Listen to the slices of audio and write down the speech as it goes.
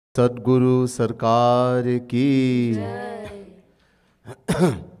सद्गुरु सरकार की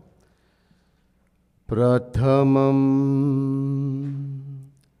प्रथमं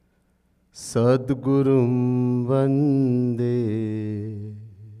सद्गुरुं वन्दे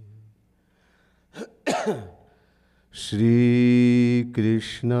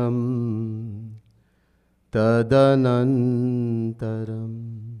श्रीकृष्णं तदनन्तरं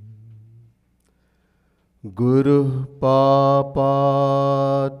गुरुः पापात्मनां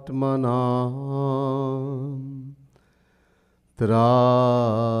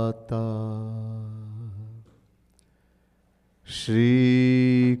त्राता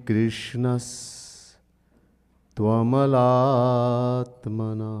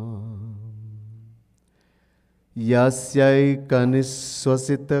श्रीकृष्णस्त्वमलात्मना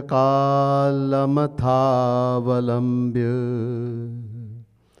यस्यैकनिश्वसितकालमथावलम्ब्य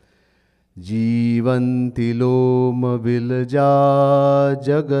जीवन्ति लोमविलजा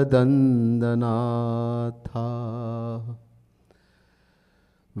जगदन्दनाथा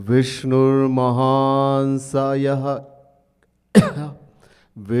विष्णुर्महांसयः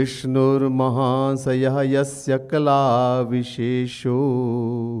यस्य कलाविशेषो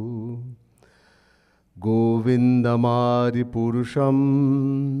गोविन्दमादिपुरुषं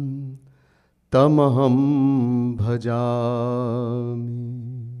तमहं भजामि।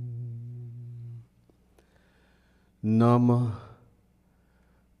 नमः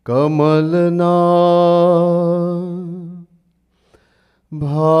कमलना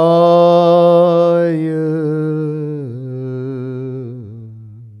भाय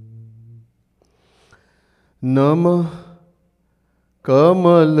नमः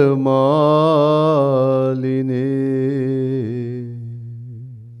कमलमालिने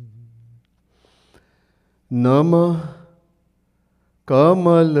नमः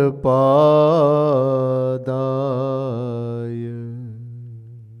कमलपादाय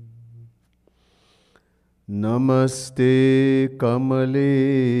नमस्ते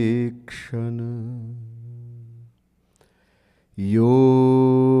कमलेक्षण यो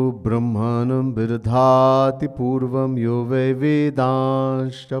ब्रह्मणं विदधाति पूर्वं यो वै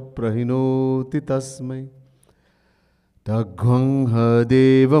वेदांश्च प्रहिणोति तस्मै तद्ग्वं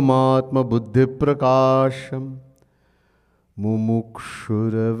देवमात्मबुद्धिप्रकाशं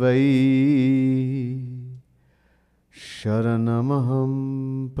मुमुक्षुर्वै शरणमहं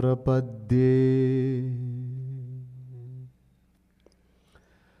प्रपद्ये।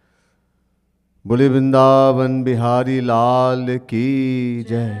 बोले वृंदावन बिहारी लाल की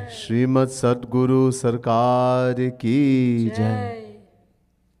जय, श्रीमद् सद्गुरु सरकार की जय।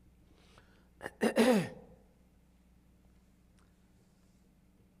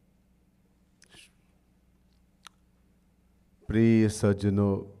 प्रिय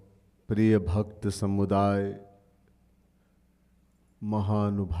सज्जनों, प्रिय भक्त समुदाय,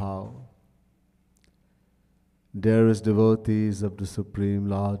 महानुभाव, dearest devotees of the Supreme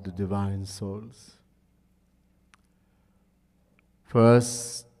Lord, the Divine Souls.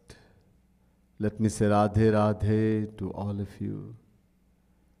 First, let me say Radhe Radhe to all of you,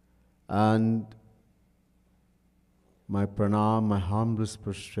 and my pranam, my humblest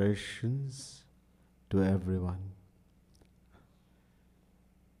prostrations to everyone.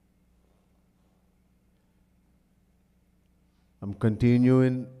 I'm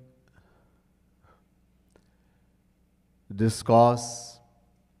continuing the discourse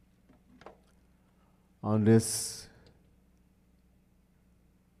on this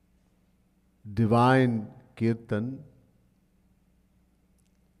divine kirtan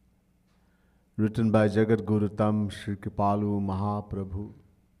written by Jagat Guru Tam Shri Kripalu Mahaprabhu.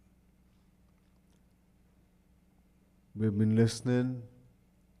 We've been listening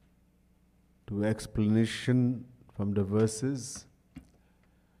to explanation from the verses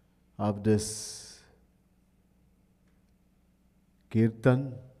of this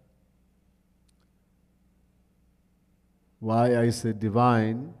kirtan. Why I say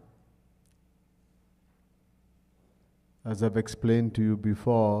divine? As I've explained to you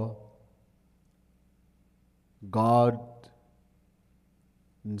before, God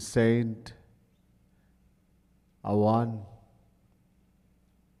and saint are one.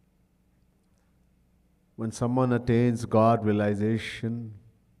 When someone attains God realization,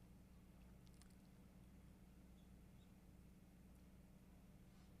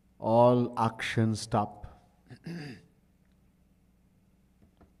 all actions stop.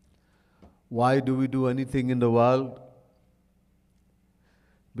 Why do we do anything in the world?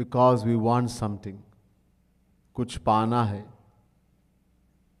 Because we want something. कुछ पाना है.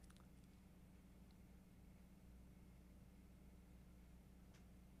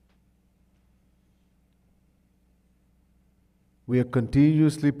 We are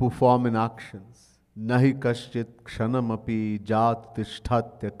continuously performing actions. Nahi kaschit kshanamapi jat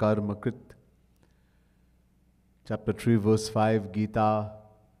tishthatya karma krit. Chapter 3, verse 5, Gita,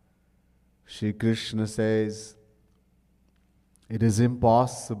 Shri Krishna says, it is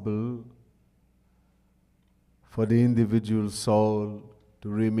impossible for the individual soul to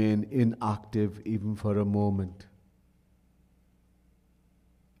remain inactive even for a moment.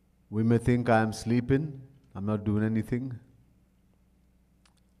 We may think I am sleeping, I'm not doing anything.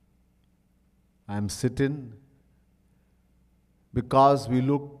 I am sitting, because we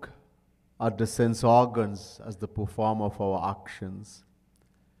look at the sense organs as the performer of our actions.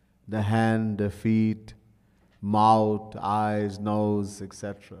 The hand, the feet, mouth, eyes, nose,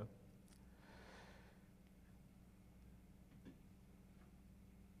 etc.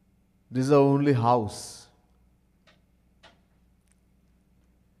 This is our only house.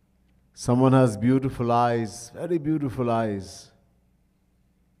 Someone has beautiful eyes, very beautiful eyes.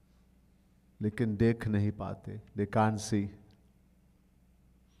 लेकिन देख नहीं पाते, they can't see.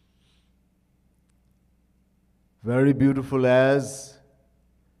 Very beautiful as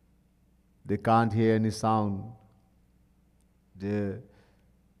they can't hear any sound. They're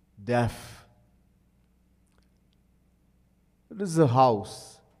deaf. It is a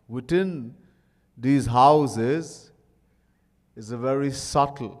house. Within these houses is a very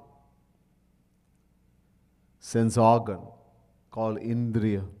subtle sense organ called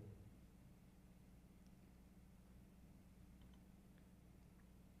Indriya.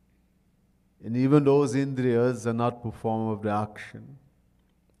 And even those Indriyas are not performer of the action.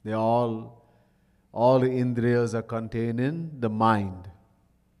 They all the Indriyas are contained in the mind.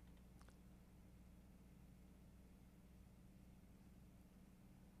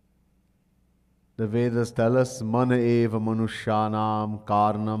 The Vedas tell us, Mana eva manushyanam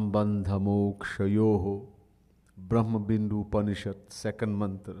karnam bandha mokshayoho. Brahma Bindu Upanishad, second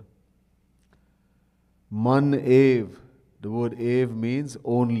mantra. Man ev, the word ev means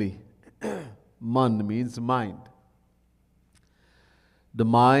only. Man means mind. The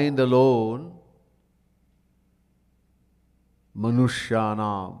mind alone,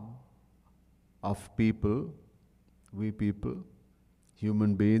 manushyanam, of people, we people,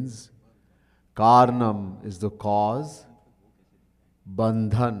 human beings. Karnam is the cause,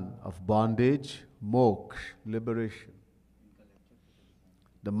 bandhan of bondage, moksha, liberation.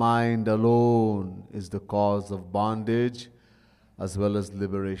 The mind alone is the cause of bondage as well as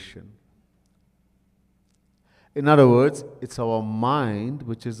liberation. In other words, it's our mind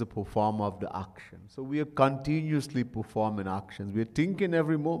which is the performer of the action. So we are continuously performing actions. We are thinking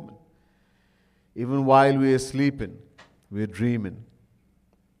every moment. Even while we are sleeping, we are dreaming.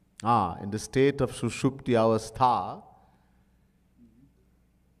 In the state of Sushupti Avastha,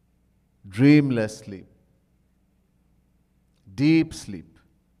 dreamless sleep, deep sleep.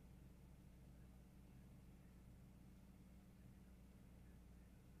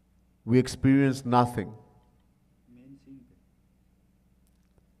 We experience nothing.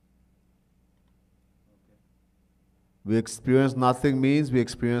 We experience nothing means we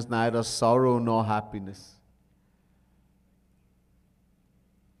experience neither sorrow nor happiness.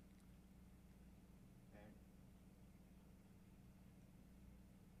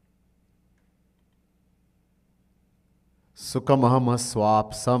 Sukhamaham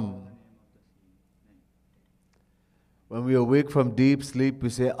swapsam. When we awake from deep sleep, we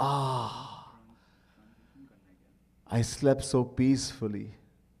say, I slept so peacefully.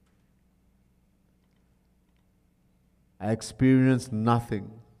 I experienced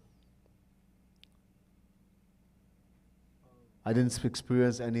nothing. I didn't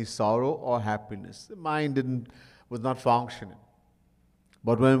experience any sorrow or happiness. The mind was not functioning.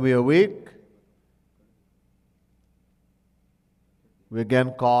 But when we awake, we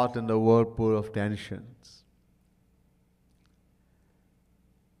again caught in the whirlpool of tensions.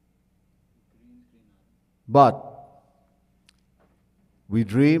 But we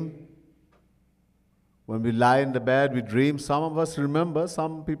dream. When we lie in the bed, we dream. Some of us remember.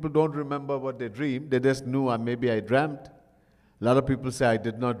 Some people don't remember what they dreamed. They just knew, maybe I dreamt. A lot of people say, I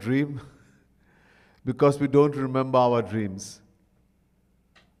did not dream. Because we don't remember our dreams.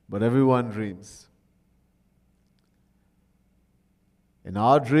 But everyone dreams. In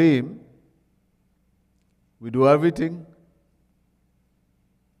our dream, we do everything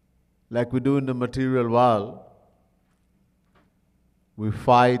like we do in the material world. We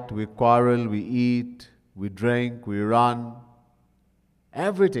fight, we quarrel, we eat, we drink, we run,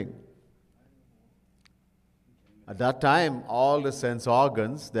 everything. At that time, all the sense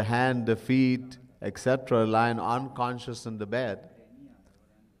organs, the hand, the feet, etc., lying unconscious in the bed.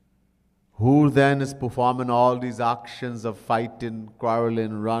 Who then is performing all these actions of fighting,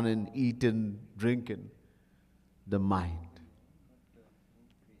 quarreling, running, eating, drinking? The mind.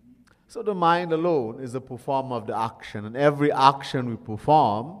 So the mind alone is the performer of the action, and every action we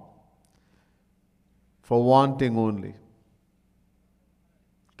perform for one thing only.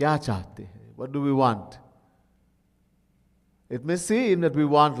 Kya chahte hai? What do we want? It may seem that we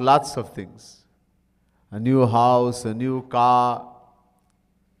want lots of things. A new house, a new car,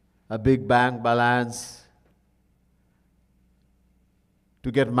 a big bank balance,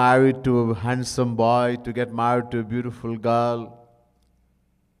 to get married to a handsome boy, to get married to a beautiful girl,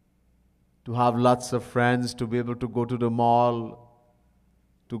 to have lots of friends, to be able to go to the mall,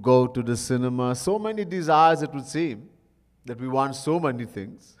 to go to the cinema. So many desires, it would seem, that we want so many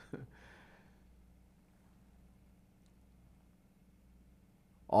things.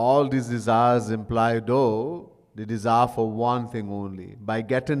 All these desires imply, though, the desire for one thing only. By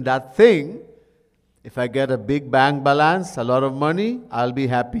getting that thing, if I get a big bank balance, a lot of money, I'll be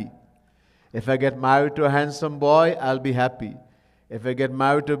happy. If I get married to a handsome boy, I'll be happy. If I get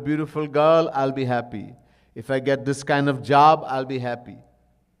married to a beautiful girl, I'll be happy. If I get this kind of job, I'll be happy.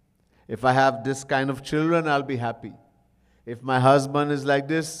 If I have this kind of children, I'll be happy. If my husband is like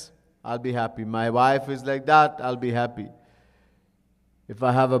this, I'll be happy. My wife is like that, I'll be happy. If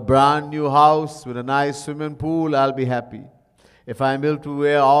I have a brand new house with a nice swimming pool, I'll be happy. If I'm able to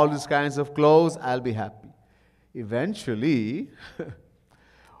wear all these kinds of clothes, I'll be happy. Eventually,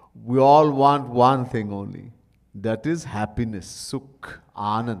 we all want one thing only. That is happiness, sukh,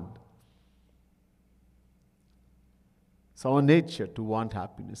 anand. It's our nature to want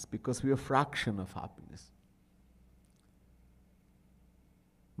happiness because we are a fraction of happiness.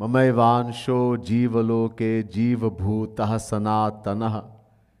 Mamaivansho jivaloke jiva bhutah sanatanaha.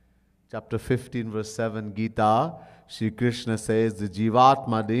 Chapter 15, verse 7, Gita, Shri Krishna says, the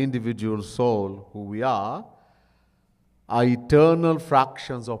Jivatma, the individual soul, who we are eternal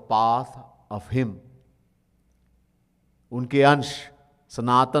fractions of path of Him. Unke ansh,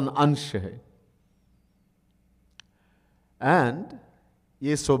 sanatan ansh hai. And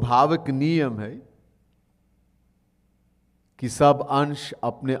ये स्वाभाविक नियम है कि सब अंश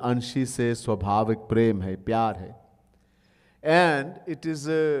अपने अंशी से स्वाभाविक प्रेम है, प्यार है. And it is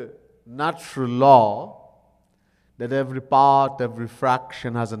a natural law that every part, every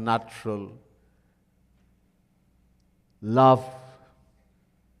fraction has a natural love,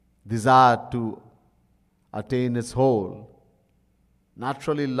 desire to attain its whole.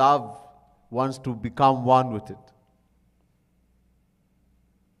 Naturally, love wants to become one with it.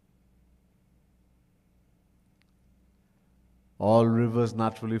 All rivers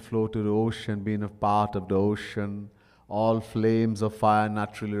naturally flow to the ocean, being a part of the ocean. All flames of fire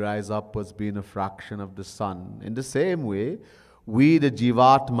naturally rise upwards, being a fraction of the sun. In the same way, we, the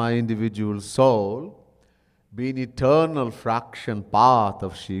Jivatma, individual soul, being eternal fraction, part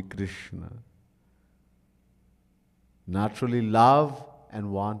of Shri Krishna, naturally love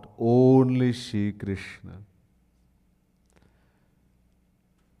and want only Shri Krishna.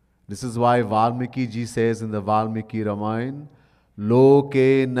 This is why Valmiki ji says in the Valmiki Ramayana, Loke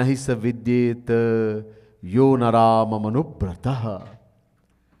nahi savidyet yo narama manubrataha.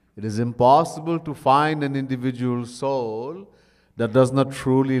 It is impossible to find an individual soul that does not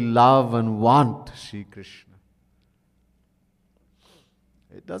truly love and want Shri Krishna.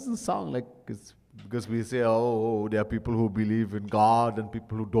 It doesn't sound like it's because we say, oh, there are people who believe in God and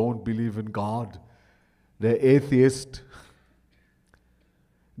people who don't believe in God. They're atheists.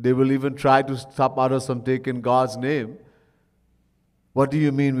 They will even try to stop others from taking God's name. What do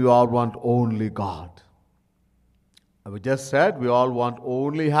you mean we all want only God? We just said we all want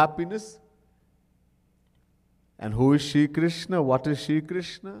only happiness. And who is Shri Krishna? What is Shri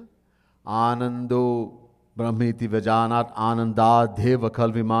Krishna? Anando Brahmeti Vajanat Ananda Deva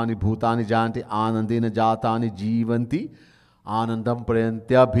Kalvimani Bhutani Janti Anandina Jatani Jivanti Anandam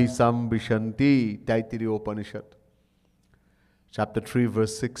Prayantya Bhisam Vishanti. Taittiriya Upanishad. Chapter 3,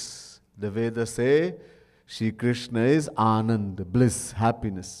 verse 6. The Vedas say Shri Krishna is Anand, bliss,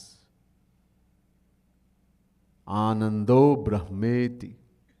 happiness. Anando Brahmeti.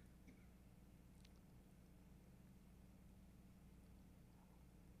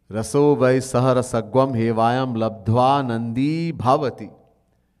 Raso vai sahara sagvam hevayam labdhva nandi bhavati.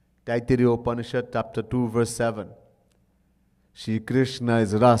 Taittiriya Upanishad, chapter 2, verse 7. Shri Krishna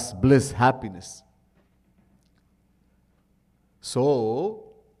is ras, bliss, happiness. So,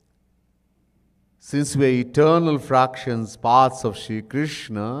 since we are eternal fractions, parts of Shri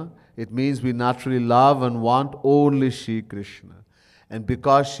Krishna, it means we naturally love and want only Shri Krishna. And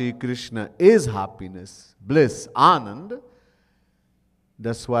because Shri Krishna is happiness, bliss, Anand,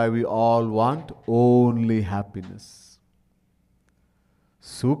 That's why we all want only happiness.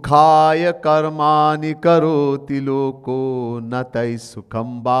 Sukhaya karmani karoti loko natai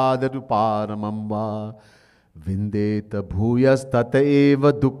sukham badadu paramamba vindeta bhuyas tata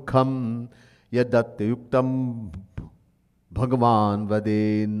eva dukkham yadatta yuktam bhagavan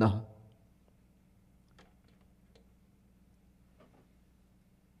vadena.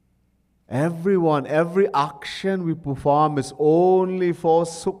 Everyone, every action we perform is only for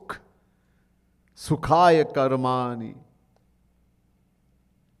sukh. Sukhaya karmani.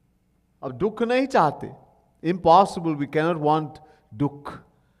 अब दुख नहीं चाहते. Impossible, we cannot want dukh,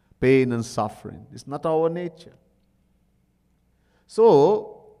 pain and suffering. It's not our nature.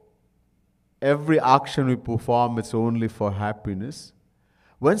 So, every action we perform is only for happiness.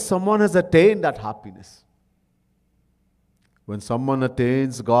 When someone has attained that happiness, when someone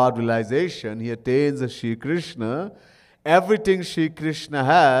attains God realization, he attains a Shri Krishna, everything Shri Krishna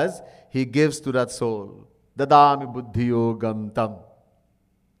has, he gives to that soul. Dadami buddhi yogam tam.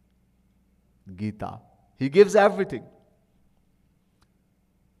 Gita. He gives everything.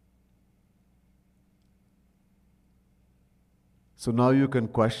 So now you can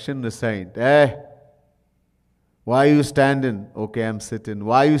question the saint. Why are you standing? Okay, I'm sitting.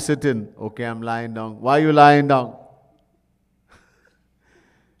 Why are you sitting? Okay, I'm lying down. Why are you lying down?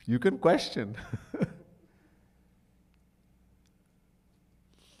 You can question.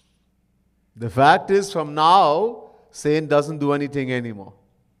 The fact is, from now, saint doesn't do anything anymore.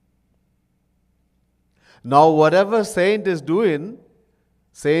 Now, whatever saint is doing,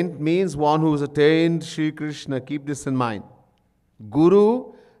 saint means one who has attained Shri Krishna. Keep this in mind.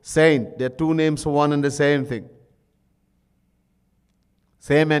 Guru, saint, they're two names for one and the same thing.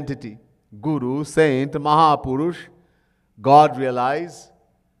 Same entity. Guru, saint, Mahapurush, God realized.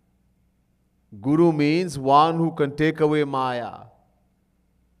 Guru means one who can take away Maya.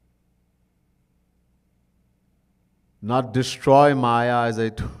 Not destroy Maya, as I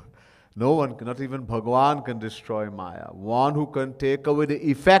told. No one, not even Bhagavan can destroy Maya. One who can take away the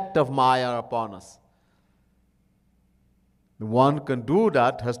effect of Maya upon us. The one who can do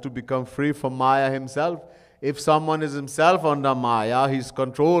that has to become free from Maya himself. If someone is himself under Maya, he's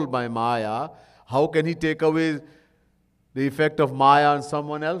controlled by Maya, how can he take away the effect of Maya on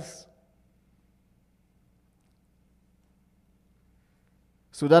someone else?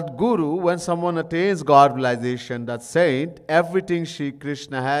 So that Guru, when someone attains God realization, that saint, everything Shri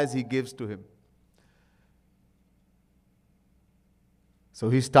Krishna has, he gives to him. So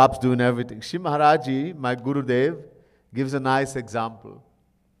he stops doing everything. Shri Maharaji, my Gurudev, gives a nice example.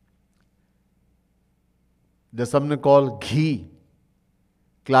 There's something called ghee,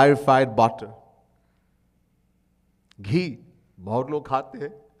 clarified butter. Ghee, बहुत लोग खाते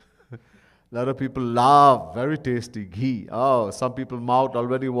हैं. A lot of people love very tasty ghee. Oh, some people's mouth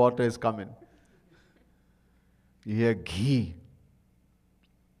already water is coming. You hear ghee.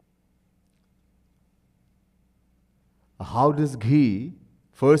 How does ghee?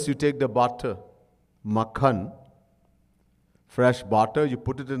 First you take the butter, makhan, fresh butter, you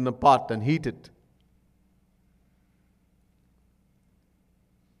put it in a pot and heat it.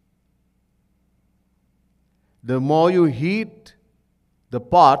 The more you heat the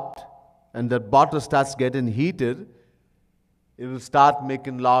pot, and that butter starts getting heated, it will start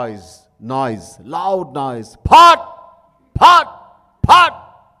making noise, loud noise. Pot, pot,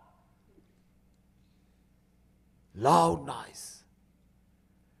 pot. Loud noise.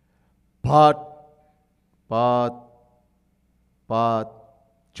 Pot, pot, pot,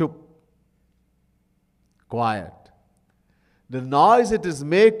 chup. Quiet. The noise it is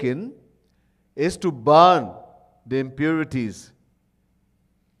making is to burn the impurities,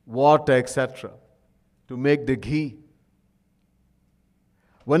 water, etc., to make the ghee.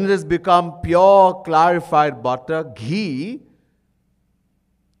 When it has become pure, clarified butter, ghee,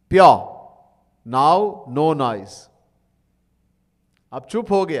 pure, now no noise. Ab chup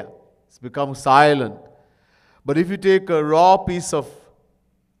ho gaya. It's become silent. But if you take a raw piece of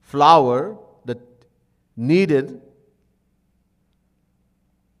flour that kneaded,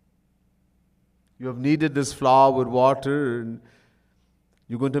 you have kneaded this flour with water and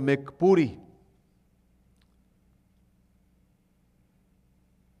you're going to make puri.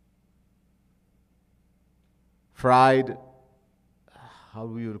 Fried, how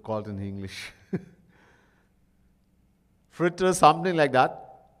do you call it in English? Fritter, something like that.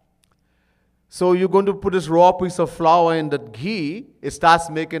 So you're going to put this raw piece of flour in the ghee, it starts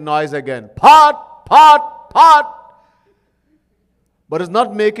making noise again. Pot, pot, pot. But it's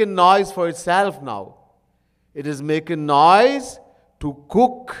not making noise for itself now. It is making noise to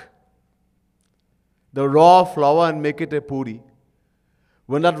cook the raw flour and make it a puri.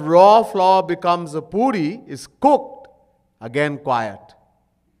 When that raw flour becomes a puri, is cooked, again quiet.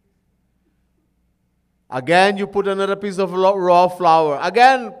 Again you put another piece of raw flour.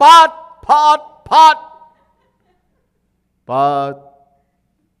 Again, pot, pot, pot. Pot,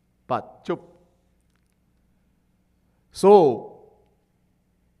 pot, chup. So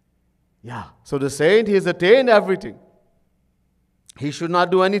the saint, he has attained everything. He should not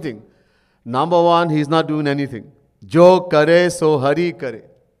do anything. Number one, he is not doing anything. Jo kare so hari kare.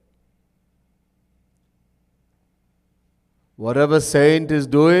 Whatever saint is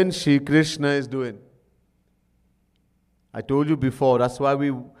doing, Shri Krishna is doing. I told you before, that's why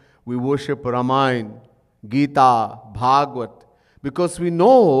we worship Ramayana, Gita, Bhagavad. Because we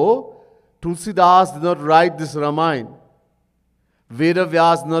know Tulsidas did not write this Ramayana. Veda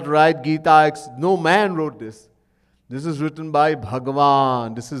Vyas did not write Gita. No man wrote this. This is written by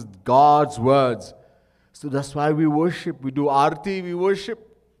Bhagavan. This is God's words. So that's why we worship. We do arti, we worship.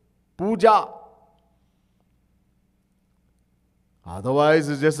 Puja. Otherwise,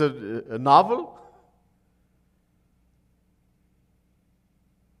 it's just a novel.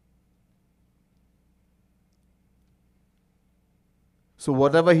 So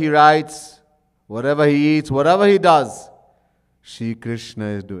whatever he writes, whatever he eats, whatever he does, Shri Krishna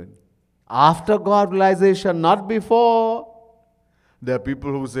is doing. After God realization, not before. There are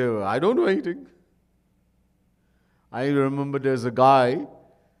people who say, I don't do anything. I remember there's a guy,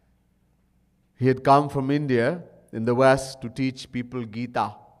 he had come from India in the West to teach people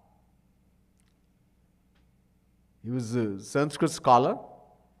Gita. He was a Sanskrit scholar,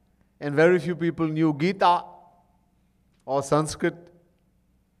 and very few people knew Gita or Sanskrit.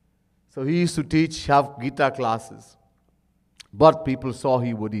 So he used to have Gita classes. But people saw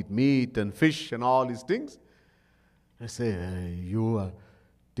he would eat meat and fish and all these things. They say, hey, you are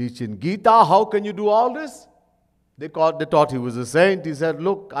teaching Gita, how can you do all this? They thought he was a saint. He said,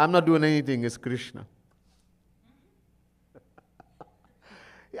 look, I'm not doing anything, it's Krishna.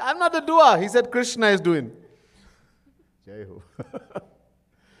 I'm not the doer. He said, Krishna is doing. Jai Ho.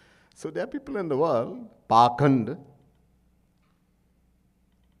 So there are people in the world, Pakhand,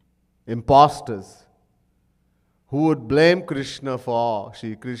 imposters, who would blame Krishna for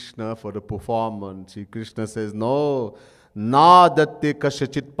Shri Krishna for the performance. Shri Krishna says, no, na datte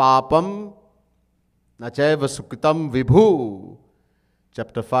kashachit papam, na chaiva sukritam vibhu.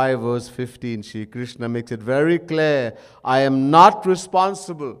 Chapter 5, verse 15, Shri Krishna makes it very clear, I am not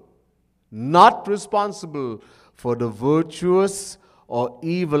responsible for the virtuous or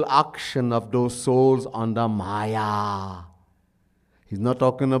evil action of those souls under Maya. He's not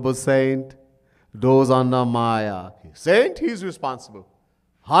talking about saint. Those under Maya. Saint, he's responsible.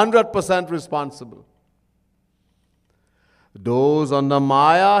 100% responsible. Those under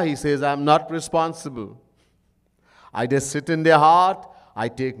Maya, he says, I'm not responsible. I just sit in their heart, I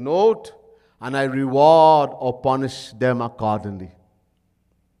take note, and I reward or punish them accordingly.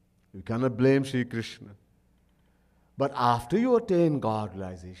 You cannot blame Shri Krishna. But after you attain God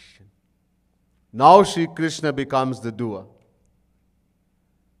realization, now Shri Krishna becomes the doer.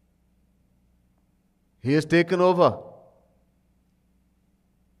 He has taken over.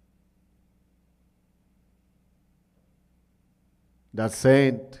 That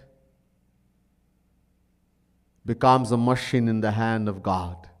saint becomes a machine in the hand of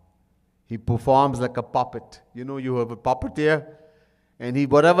God. He performs like a puppet. You know, you have a puppeteer,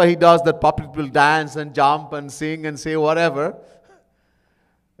 and whatever he does, that puppet will dance and jump and sing and say whatever.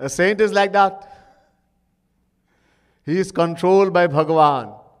 A saint is like that. He is controlled by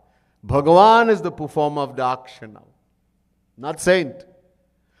Bhagavan. Bhagavan is the performer of the action now, not saint.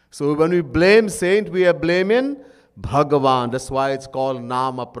 So when we blame saint, we are blaming Bhagavan. That's why it's called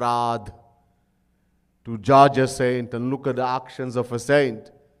Nam Aprad. To judge a saint and look at the actions of a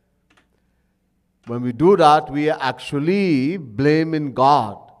saint. When we do that, we are actually blaming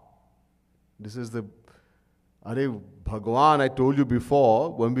God. This is the Bhagavan, I told you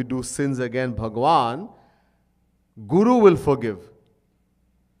before, when we do sins against Bhagavan, Guru will forgive.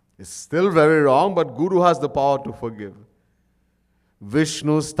 It's still very wrong, but Guru has the power to forgive.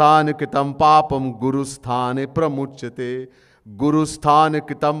 Vishnu sthane kitam papam guru sthane pramuchyate. Guru sthane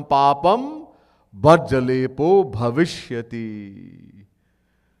kitam papam bhajalepo bhavishyati.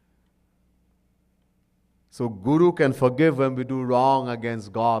 So Guru can forgive when we do wrong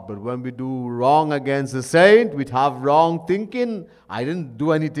against God, but when we do wrong against a saint, we have wrong thinking. I didn't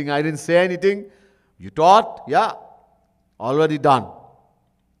do anything, I didn't say anything. You taught? Yeah, already done.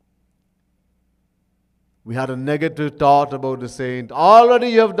 We had a negative thought about the saint. Already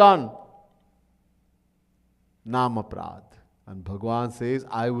you have done. Namaprad. And Bhagavan says,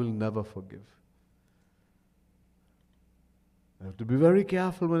 I will never forgive. I have to be very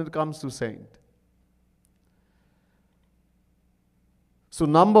careful when it comes to saint. So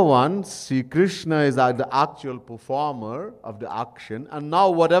number one, Sri Krishna is the actual performer of the action, and now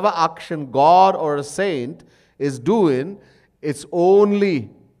whatever action God or a saint is doing, it's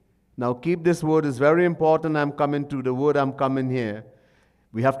only, now keep this word, is very important, I'm coming to the word, I'm coming here.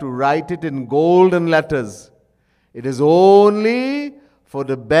 We have to write it in golden letters. It is only for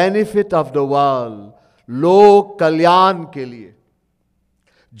the benefit of the world. Lok kalyan ke liye.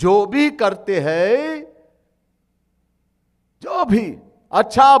 जो भी करते हैं, जो भी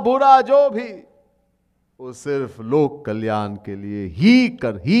अच्छा बुरा जो भी, वो सिर्फ लोक कल्याण के लिए ही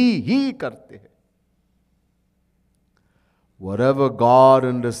करते हैं. Whatever God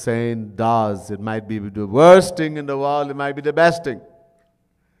and the saint does, it might be the worst thing in the world, it might be the best thing.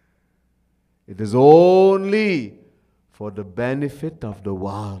 It is only for the benefit of the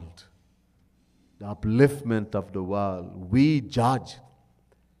world, the upliftment of the world. We judge.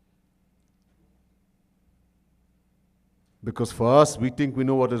 Because for us, we think we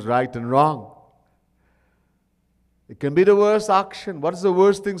know what is right and wrong. It can be the worst action. What is the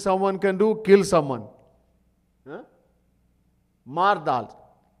worst thing someone can do? Kill someone. Huh? मार डाल,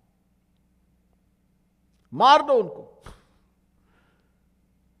 मार दो उनको.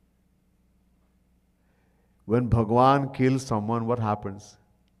 When Bhagwan kills someone, what happens?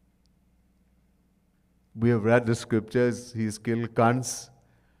 We have read the scriptures. He's killed Kans,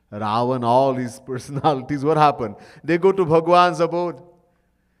 Ravan, all these personalities. What happened? They go to Bhagwan's abode.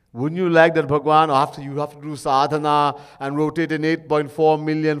 Wouldn't you like that Bhagwan, after you have to do sadhana and rotate in 8.4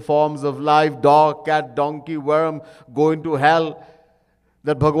 million forms of life, dog, cat, donkey, worm, go into hell,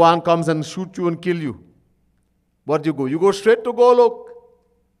 that Bhagwan comes and shoot you and kill you? What do you go? You go straight to Golok.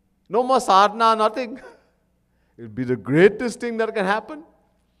 No more sadhana, nothing. It would be the greatest thing that can happen.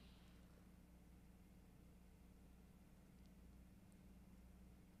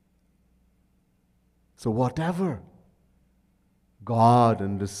 So whatever God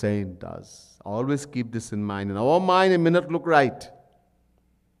and the saint does, always keep this in mind. In our mind, it may not look right.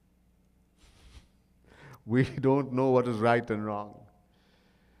 We don't know what is right and wrong.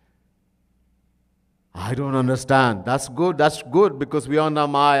 I don't understand. That's good because we are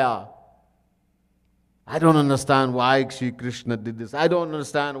on Maya. I don't understand why Sri Krishna did this. I don't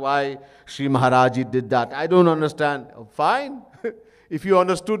understand why Sri Maharaji did that. I don't understand. Oh, fine. If you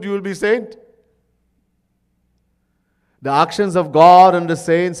understood, you will be saint. The actions of God and the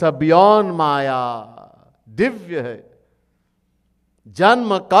saints are beyond Maya. Divya hai.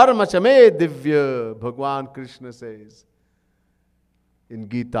 Janma karma chame divya, Bhagwan Krishna says in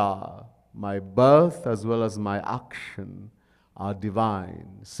Gita. My birth as well as my action are divine.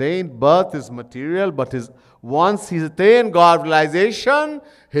 Saint birth is material, but once he's attained God realization,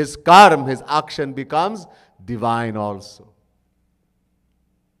 his karma, his action becomes divine also.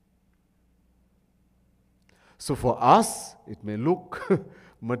 So for us, it may look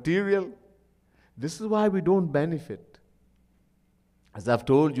material. This is why we don't benefit. As I've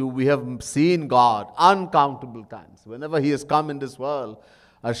told you, we have seen God uncountable times. Whenever He has come in this world,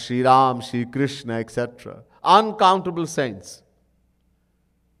 as Sri Ram, Sri Krishna, etc. Uncountable saints.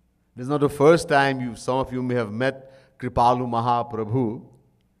 This is not the first time some of you may have met Kripalu Mahaprabhu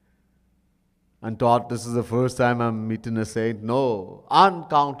and thought this is the first time I'm meeting a saint. No,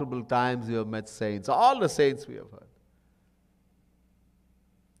 uncountable times we have met saints. All the saints we have heard.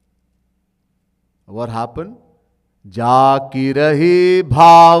 What happened? Ja ki rahi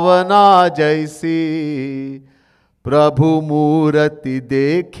bhavana jaisi, Prabhu murati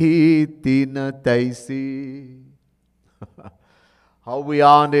dekhi tina taisi. How we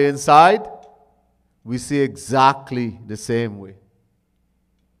are on the inside, we see exactly the same way.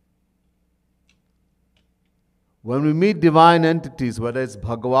 When we meet divine entities, whether it's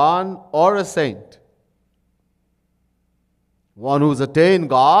Bhagavan or a saint, one who's attained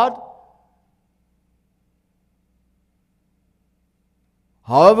God,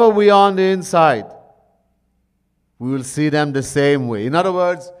 however we are on the inside, we will see them the same way. In other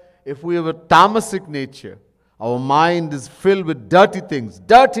words, if we have a tamasic nature, our mind is filled with dirty things,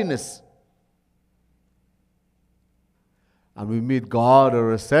 dirtiness, and we meet God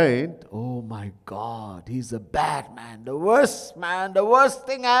or a saint, oh my God, he's a bad man, the worst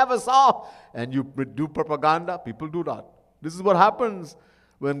thing I ever saw. And you do propaganda, people do that. This is what happens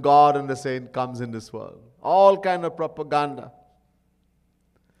when God and the saint comes in this world. All kind of propaganda.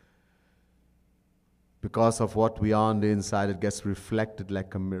 Because of what we are on the inside, it gets reflected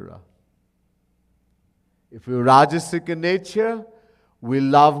like a mirror. If we're rajasic in nature, we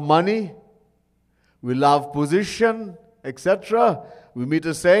love money, we love position, etc. We meet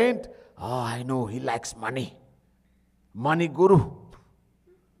a saint, oh, I know he likes money. Money guru.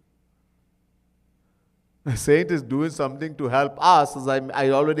 A saint is doing something to help us, as I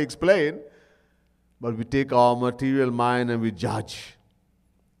already explained, but we take our material mind and we judge.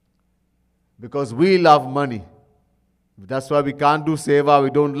 Because we love money. That's why we can't do seva,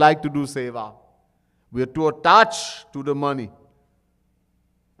 we don't like to do seva. We are too attached to the money.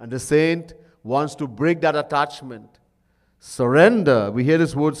 And the saint wants to break that attachment. Surrender. We hear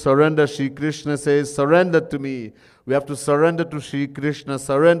this word surrender. Shri Krishna says, surrender to me. We have to surrender to Shri Krishna,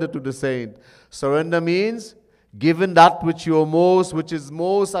 surrender to the saint. Surrender means given that which you're most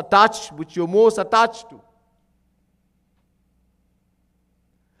attached to.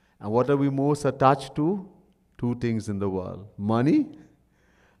 And what are we most attached to? Two things in the world: money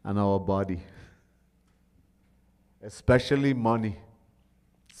and our body. Especially money.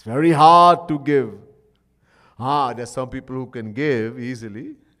 It's very hard to give. There's some people who can give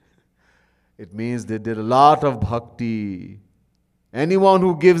easily. It means they did a lot of bhakti. Anyone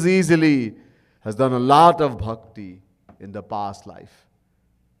who gives easily has done a lot of bhakti in the past life.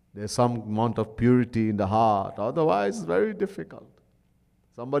 There's some amount of purity in the heart. Otherwise, it's very difficult.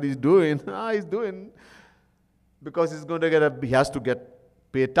 Somebody's doing, he's doing, because he's going to he has to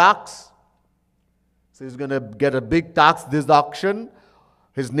pay tax. So he's going to get a big tax deduction.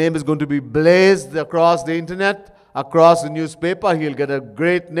 His name is going to be blazed across the internet, across the newspaper. He'll get a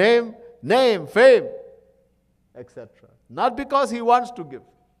great name, fame, etc. Not because he wants to give.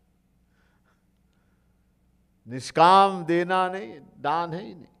 Nishkam dena nahi, daan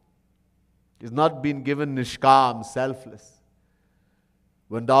hai nahi. He's not been given nishkam, selfless.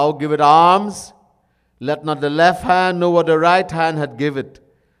 When thou givest alms, let not the left hand know what the right hand had given,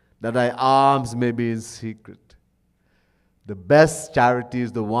 that thy alms may be in secret. The best charity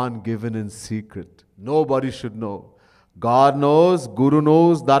is the one given in secret. Nobody should know. God knows, Guru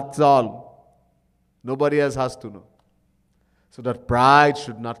knows, that's all. Nobody else has to know. So that pride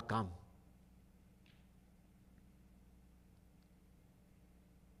should not come.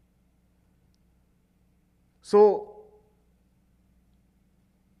 So,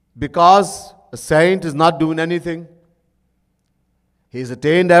 because a saint is not doing anything, he's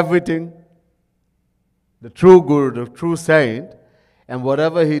attained everything, the true Guru, the true saint, and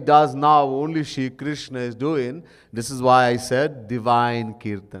whatever he does now, only Shri Krishna is doing. This is why I said divine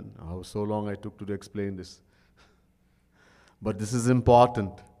kirtan. Oh, so long I took to explain this. But this is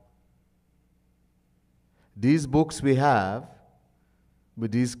important. These books we have,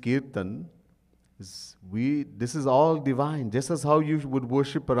 with these kirtan, this is all divine. Just as how you would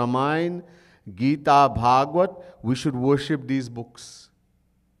worship Ramayana, Gita, Bhagavad, we should worship these books.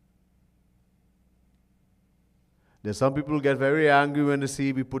 There's some people get very angry when they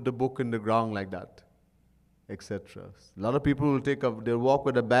see we put the book in the ground like that, etc. A lot of people will they'll walk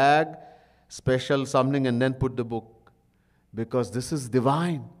with a bag, special something, and then put the book. Because this is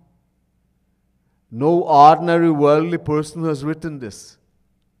divine. No ordinary worldly person has written this.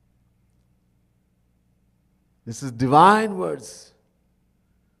 This is divine words,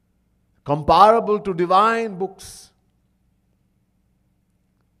 comparable to divine books.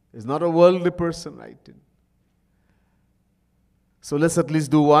 It's not a worldly person writing. So let's at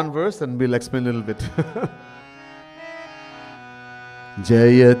least do one verse and we'll explain a little bit.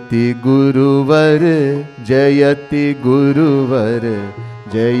 Jayati Guruvar, Jayati Guruvar,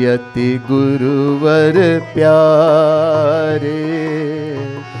 Jayati Guruvar Pyare.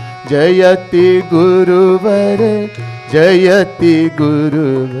 Jayati Guruvar, Jayati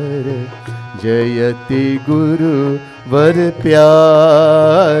Guruvar, Jayati Guruvar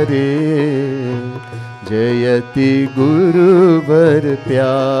Pyare. Jayati Guruvar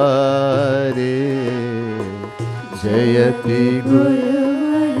Pyare. Jayati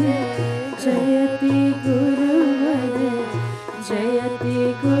Guruvar, Jayati Guruvar, Jayati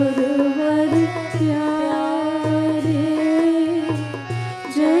Guruvar Pyare.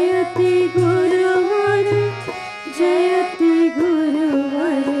 Jayati Guruvar, Jayati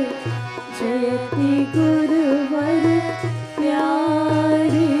Guruvar, Jayati Guruvar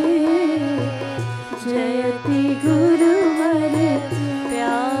Pyare. Jayati Guruvar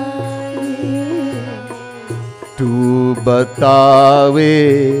Pyare. तू बतावे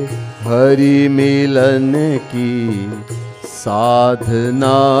हरि मिलन की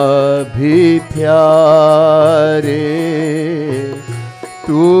साधना भी प्यारे.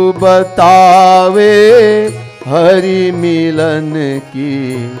 तू बतावे हरि मिलन की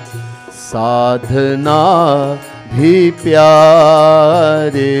साधना भी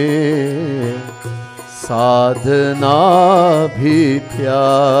प्यारे. साधना भी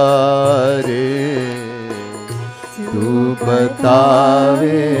प्यारे. तू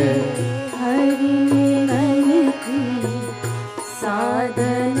बतावे हरि मिलन की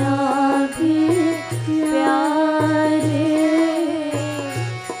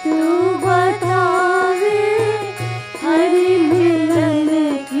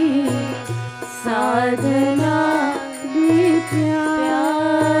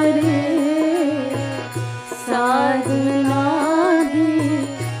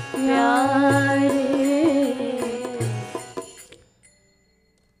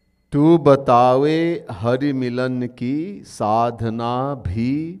तू बतावे हरि मिलन की साधना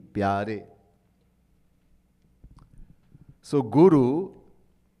भी प्यारे. So Guru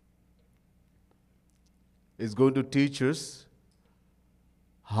is going to teach us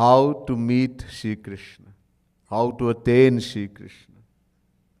how to meet Shri Krishna, how to attain Shri Krishna.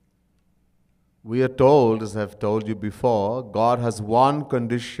 We are told, as I have told you before, God has one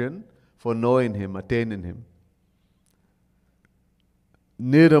condition for knowing Him, attaining Him.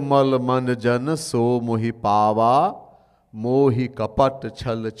 Nirmal man jan so mohi pava, mohi kapat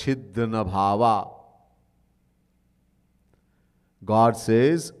chal chidna bhava. God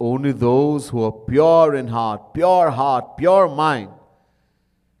says, only those who are pure in heart, pure mind,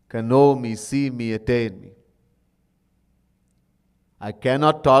 can know me, see me, attain me. I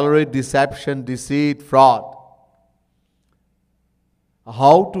cannot tolerate deception, deceit, fraud.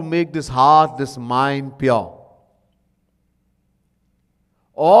 How to make this heart, this mind pure?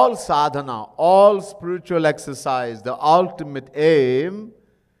 All sadhana, all spiritual exercise, the ultimate aim,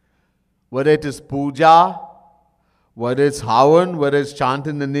 whether it is puja, whether it's havan, whether it's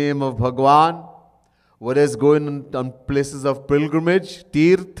chanting the name of Bhagwan, whether it's going on places of pilgrimage,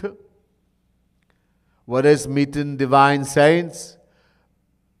 tirth, whether it's meeting divine saints,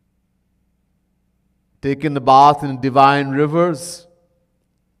 taking a bath in divine rivers.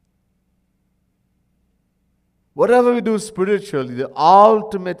 Whatever we do spiritually, the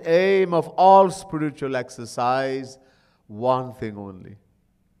ultimate aim of all spiritual exercise, one thing only.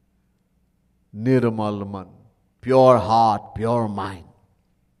 Nirmal man, pure heart, pure mind.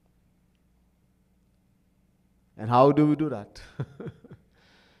 And how do we do that?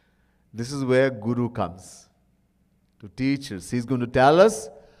 This is where Guru comes to teach us. He's going to tell us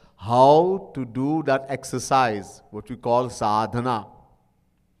how to do that exercise, what we call sadhana.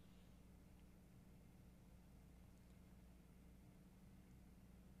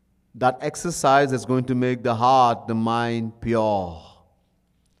 That exercise is going to make the heart, the mind pure.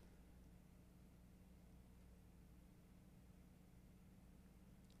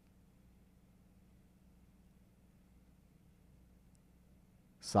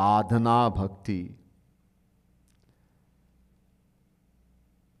 Sadhana bhakti.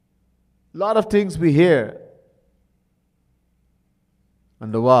 A lot of things we hear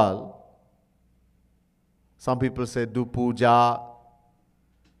in the world. Some people say do puja,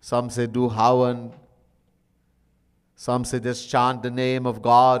 some say do havan, some say just chant the name of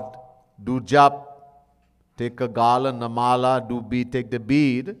God, do jap, take a garland, a mala, take the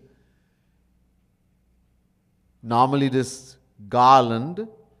bead. Normally this garland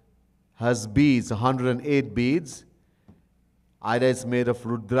has beads, 108 beads. Either it's made of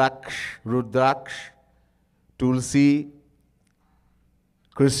rudraksh, tulsi,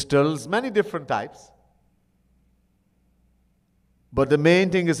 crystals, many different types. But the main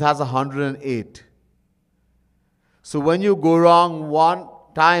thing is has 108. So when you go wrong one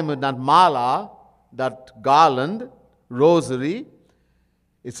time with that mala, that garland, rosary,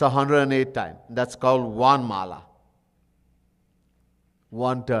 it's 108 times. That's called one mala.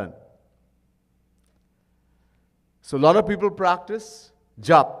 One turn. So a lot of people practice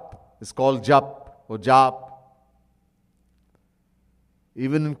jap. It's called jap or jap.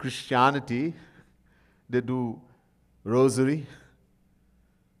 Even in Christianity, they do rosary.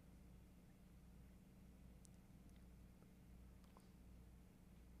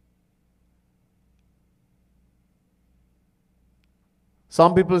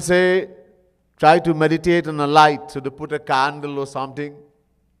 Some people say, try to meditate on a light. So they put a candle or something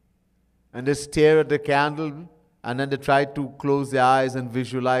and they stare at the candle and then they try to close their eyes and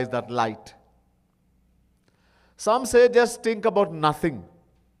visualize that light. Some say just think about nothing.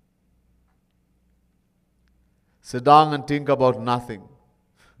 Sit down and think about nothing.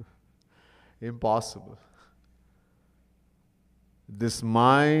 Impossible. This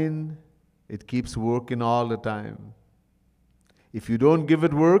mind, it keeps working all the time. If you don't give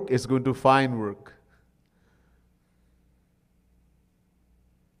it work, it's going to find work.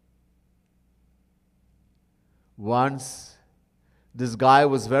 Once, this guy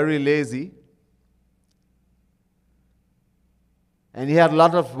was very lazy and he had a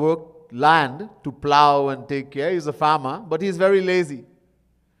lot of work, land to plow and take care. He's a farmer, but he's very lazy.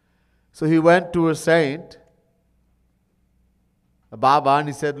 So he went to a saint, a Baba, and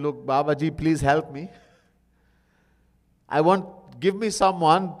he said, look, Babaji, please help me. Give me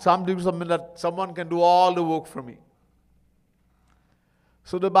something that someone can do all the work for me.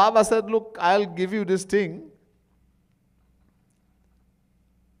 So the Baba said, look, I'll give you this thing.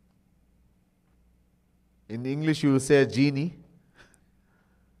 In English, you will say a genie.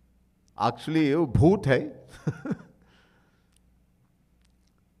 Actually, वो भूत है.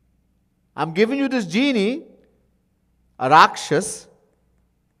 I'm giving you this genie, a Rakshas,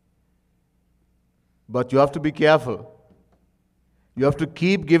 but you have to be careful. You have to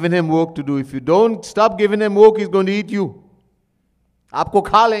keep giving him work to do. If you don't stop giving him work, he's going to eat you. Aapko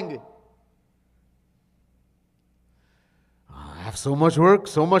kha lenge. I have so much work,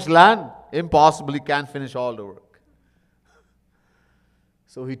 so much land. Impossible, he can't finish all the work.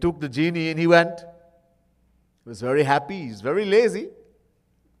 So he took the genie and he went. He was very happy. He's very lazy.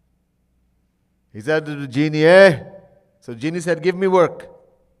 He said to the genie, eh? So the genie said, give me work.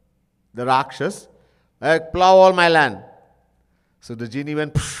 The Rakshas, plow all my land. So the genie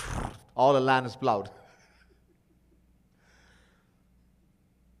went, all the land is plowed.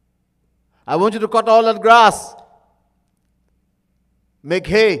 I want you to cut all that grass. Make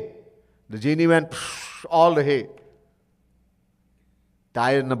hay. The genie went, all the hay.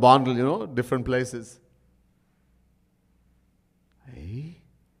 Tied in a bundle, different places. Hey.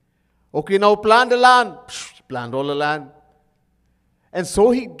 Okay, now plant the land. Plant all the land. And so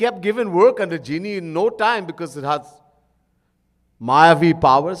he kept giving work, and the genie in no time, because it has Mayavi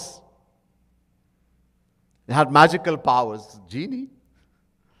powers. It had magical powers. Genie.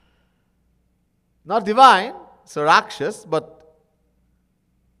 Not divine, it's a Rakshas, but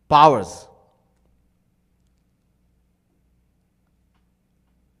powers.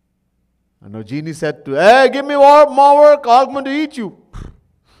 And the genie said to, hey, give me more work, I'm going to eat you.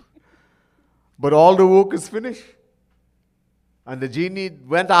 But all the work is finished. And the genie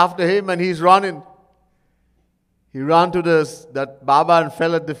went after him and he's running. He ran to that Baba and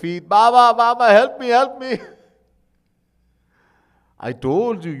fell at the feet. Baba, Baba, help me, help me. I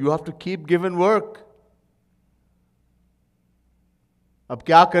told you, you have to keep giving work. Ab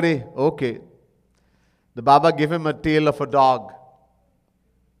kya kare? Okay. The Baba gave him a tail of a dog.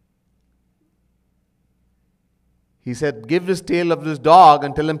 He said, give this tail of this dog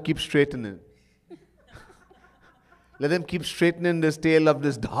and tell him keep straightening. Let him keep straightening this tail of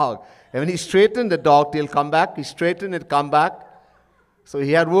this dog. And when he straightened, the dog tail come back. He straightened it, come back. So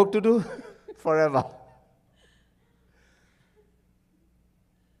he had work to do forever.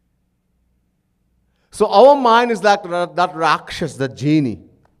 So our mind is like that Rakshas, that genie.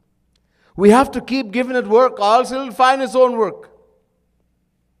 We have to keep giving it work, or else it will find its own work.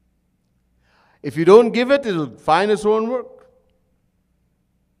 If you don't give it, it will find its own work.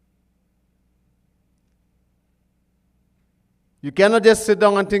 You cannot just sit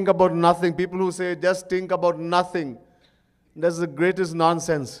down and think about nothing. People who say, just think about nothing, that's the greatest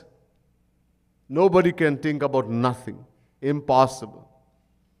nonsense. Nobody can think about nothing. Impossible.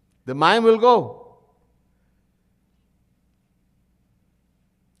 The mind will go.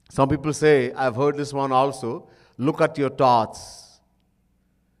 Some people say, I've heard this one also, look at your thoughts.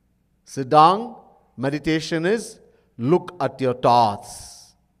 Sit down, meditation is, look at your thoughts.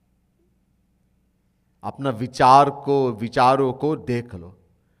 अपना विचारों को देख लो.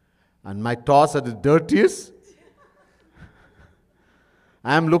 And my thoughts are the dirtiest.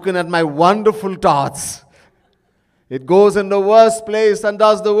 I am looking at my wonderful thoughts. It goes in the worst place and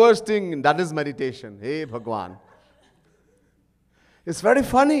does the worst thing. That is meditation. Hey, Bhagwan. It's very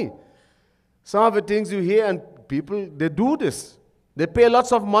funny. Some of the things you hear, and people, they do this. They pay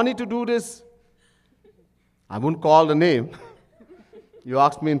lots of money to do this. I won't call the name. You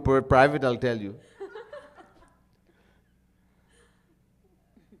ask me in private, I'll tell you.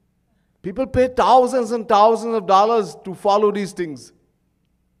 People pay thousands and thousands of dollars to follow these things.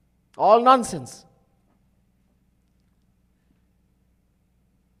 All nonsense.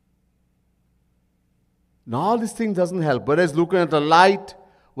 Now all these things doesn't help. Whether it's looking at the light,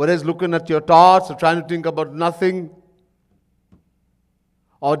 whether it's looking at your thoughts, or trying to think about nothing,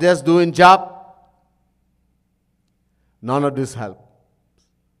 or just doing jap, none of this helps.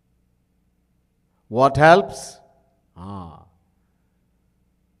 What helps?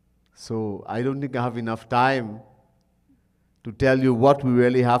 So I don't think I have enough time to tell you what we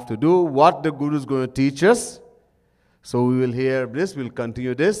really have to do, what the Guru is going to teach us. So we will hear this, we'll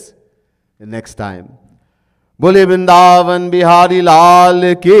continue this the next time. Bole Vrindavan Bihari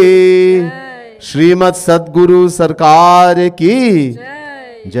Lal ki, Srimad Sadguru Sarkar ki,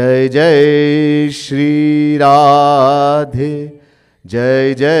 Jai Jai Shri Radhe,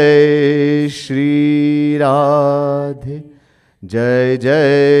 Jai Jai Shri Radhe, Jai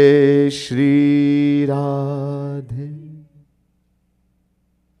Jai Shri Radhe.